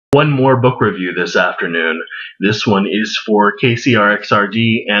One more book review this afternoon. This one is for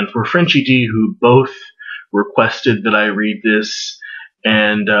Kaseyrxrd and for Frenchiedee, who both requested that I read this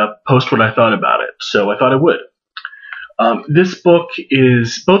and post what I thought about it. So I thought I would. This book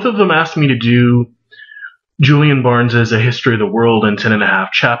is, both of them asked me to do Julian Barnes's A History of the World in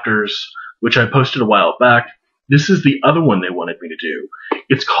 10.5 chapters, which I posted a while back. This is the other one they wanted me to do.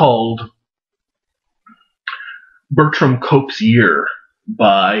 It's called Bertram Cope's Year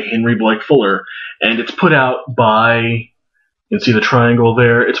by Henry Blake Fuller, and it's put out by, you can see the triangle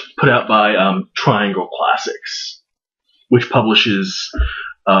there, it's put out by Triangle Classics, which publishes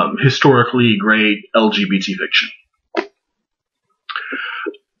historically great LGBT fiction.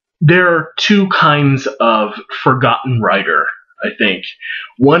 There are two kinds of forgotten writer, I think.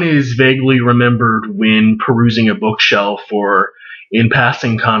 One is vaguely remembered when perusing a bookshelf or in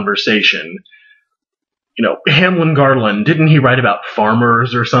passing conversation. You know, Hamlin Garland, didn't he write about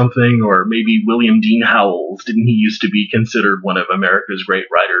farmers or something? Or maybe William Dean Howells, didn't he used to be considered one of America's great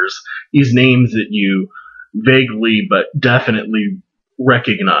writers? These names that you vaguely but definitely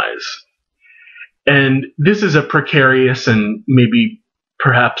recognize. And this is a precarious and maybe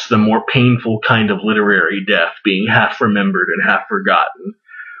perhaps the more painful kind of literary death, being half remembered and half forgotten.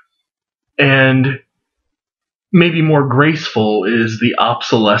 And maybe more graceful is the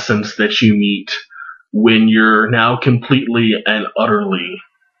obsolescence that you meet when you're now completely and utterly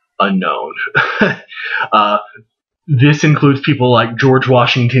unknown. This includes people like George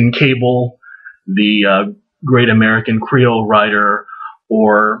Washington Cable, the great American Creole writer,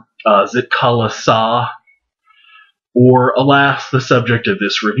 or Zitkala Sa, or, alas, the subject of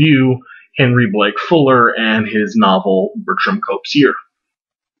this review, Henry Blake Fuller and his novel Bertram Cope's Year.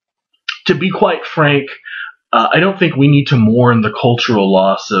 To be quite frank, I don't think we need to mourn the cultural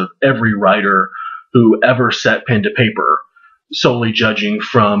loss of every writer who ever set pen to paper, solely judging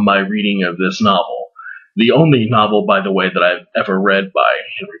from my reading of this novel. The only novel, by the way, that I've ever read by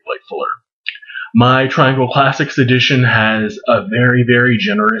Henry Blake Fuller. My Triangle Classics edition has a very, very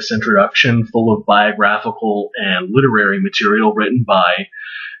generous introduction full of biographical and literary material written by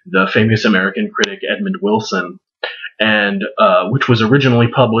the famous American critic Edmund Wilson, and which was originally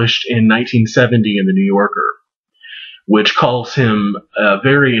published in 1970 in The New Yorker, which calls him a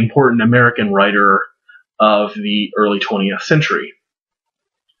very important American writer of the early 20th century.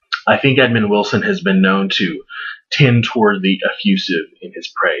 I think Edmund Wilson has been known to tend toward the effusive in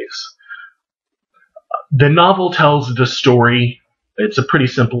his praise. The novel tells the story, it's a pretty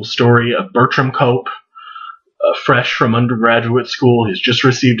simple story, of Bertram Cope, fresh from undergraduate school, who's just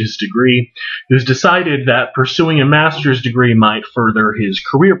received his degree, who's decided that pursuing a master's degree might further his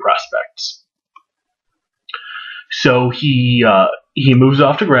career prospects. So he moves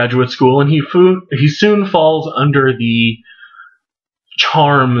off to graduate school, and he soon falls under the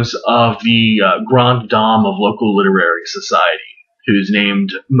charms of the grande dame of local literary society, who's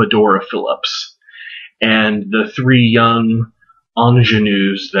named Medora Phillips, and the three young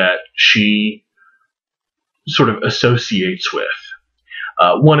ingenues that she sort of associates with.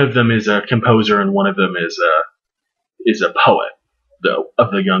 One of them is a composer, and one of them is a poet, though,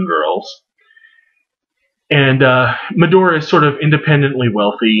 of the young girls. And Medora is sort of independently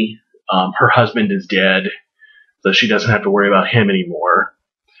wealthy. Her husband is dead, so she doesn't have to worry about him anymore.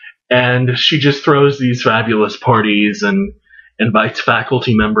 And she just throws these fabulous parties and invites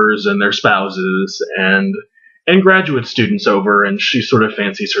faculty members and their spouses and graduate students over, and she sort of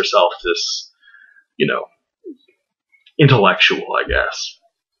fancies herself this, intellectual, I guess.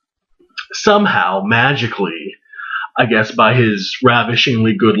 Somehow, magically, I guess by his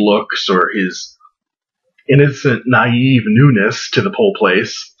ravishingly good looks or his innocent, naive newness to the whole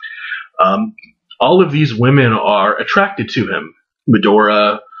place, all of these women are attracted to him.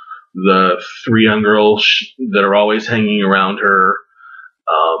 Medora, the three young girls that are always hanging around her,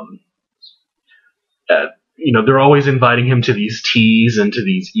 they're always inviting him to these teas and to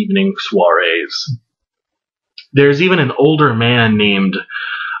these evening soirees. There's even an older man named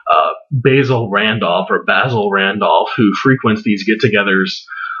Basil Randolph, who frequents these get-togethers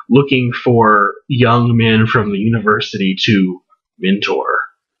looking for young men from the university to mentor,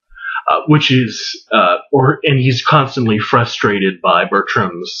 and he's constantly frustrated by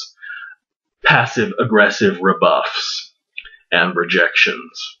Bertram's passive-aggressive rebuffs and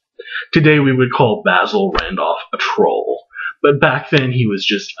rejections. Today we would call Basil Randolph a troll, but back then he was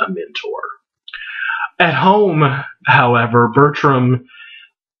just a mentor. At home, however, Bertram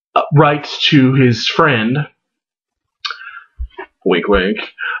writes to his friend, wink wink,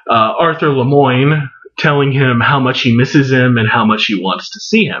 Arthur Lemoyne, telling him how much he misses him and how much he wants to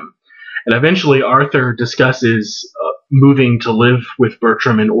see him. And eventually Arthur discusses moving to live with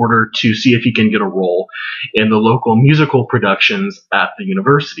Bertram in order to see if he can get a role in the local musical productions at the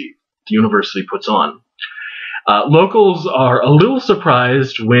university puts on. Locals are a little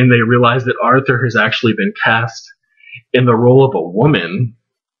surprised when they realize that Arthur has actually been cast in the role of a woman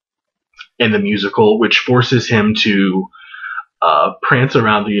in the musical, which forces him to prance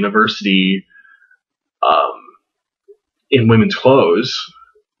around the university in women's clothes.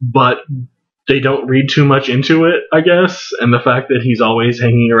 But they don't read too much into it, I guess, and the fact that he's always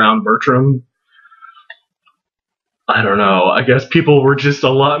hanging around Bertram, I don't know. I guess people were just a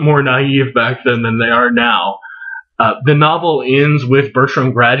lot more naive back then than they are now. The novel ends with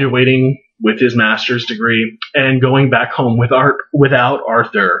Bertram graduating with his master's degree and going back home without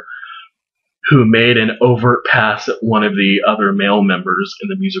Arthur, who made an overt pass at one of the other male members in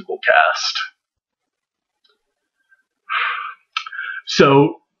the musical cast.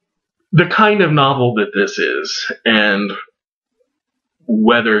 So, the kind of novel that this is, and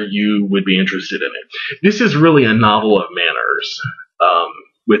whether you would be interested in it. This is really a novel of manners,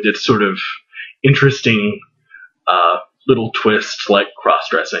 with its sort of interesting little twists like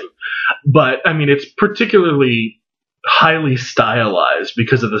cross-dressing. But, I mean, it's particularly highly stylized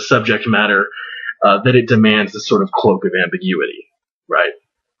because of the subject matter that it demands this sort of cloak of ambiguity, right?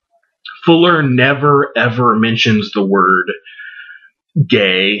 Fuller never, ever mentions the word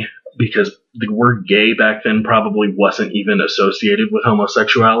gay, because the word gay back then probably wasn't even associated with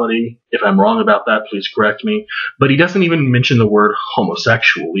homosexuality. If I'm wrong about that, please correct me. But he doesn't even mention the word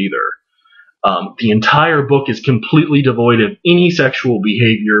homosexual either. The entire book is completely devoid of any sexual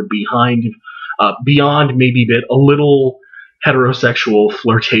behavior beyond maybe a little heterosexual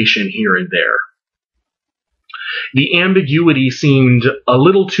flirtation here and there. The ambiguity seemed a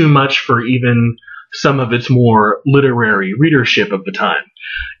little too much for even some of its more literary readership of the time.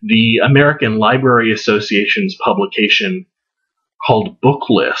 The American Library Association's publication called Book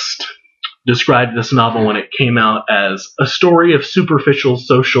List described this novel when it came out as a story of superficial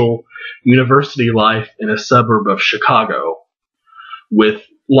social university life in a suburb of Chicago, with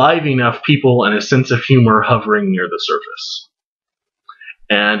live enough people and a sense of humor hovering near the surface.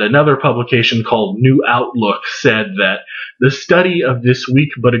 And another publication called New Outlook said that the study of this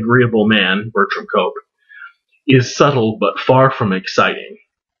weak but agreeable man, Bertram Cope, is subtle but far from exciting.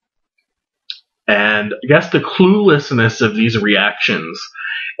 And I guess the cluelessness of these reactions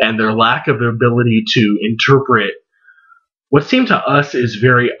and their lack of ability to interpret what seem to us as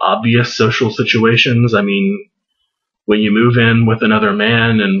very obvious social situations. I mean, when you move in with another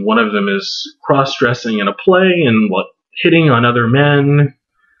man and one of them is cross-dressing in a play and hitting on other men,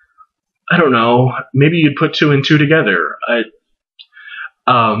 I don't know, maybe you'd put two and two together.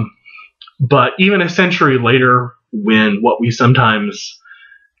 But even a century later, when what we sometimes,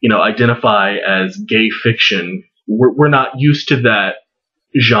 identify as gay fiction, we're not used to that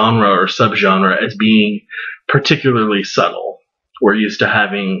genre or subgenre as being particularly subtle. We're used to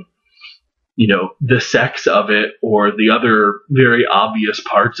having, the sex of it or the other very obvious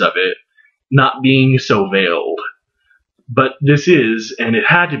parts of it not being so veiled. But this is, and it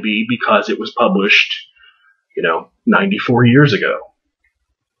had to be because it was published, 94 years ago.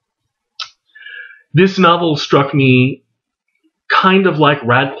 This novel struck me kind of like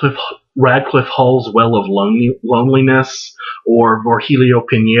Radcliffe Hall's Well of Loneliness, or Virgilio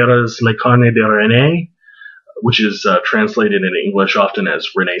Piñera's Le Carne de René, which is translated in English often as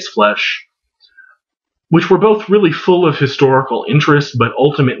René's Flesh, which were both really full of historical interest, but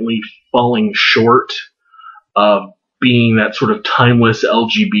ultimately falling short of being that sort of timeless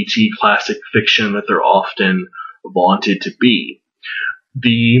LGBT classic fiction that they're often vaunted to be.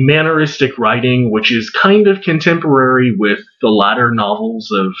 The manneristic writing, which is kind of contemporary with the latter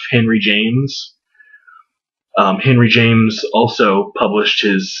novels of Henry James. Henry James also published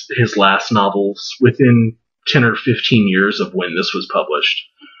his last novels within 10 or 15 years of when this was published.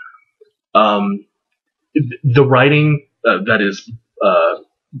 The writing, that is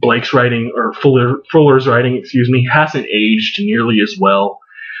Blake's writing, or Fuller's writing, hasn't aged nearly as well.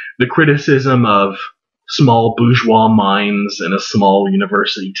 The criticism of small bourgeois minds in a small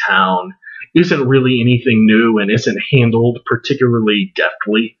university town isn't really anything new and isn't handled particularly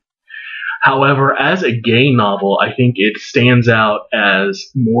deftly. However, as a gay novel, I think it stands out as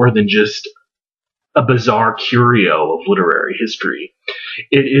more than just a bizarre curio of literary history.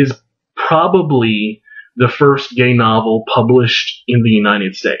 It is probably the first gay novel published in the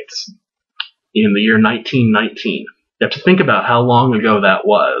United States in the year 1919. You have to think about how long ago that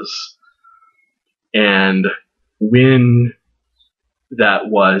was, and when that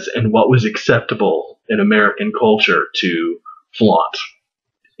was, and what was acceptable in American culture to flaunt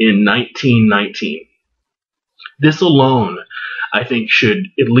in 1919. This alone, I think, should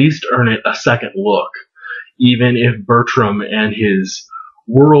at least earn it a second look, even if Bertram and his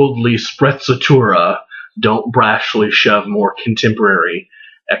worldly sprezzatura don't brashly shove more contemporary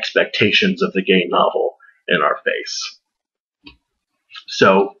expectations of the gay novel in our face.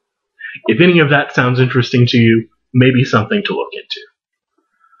 So, if any of that sounds interesting to you, maybe something to look into.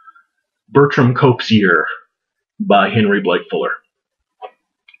 Bertram Cope's Year by Henry Blake Fuller.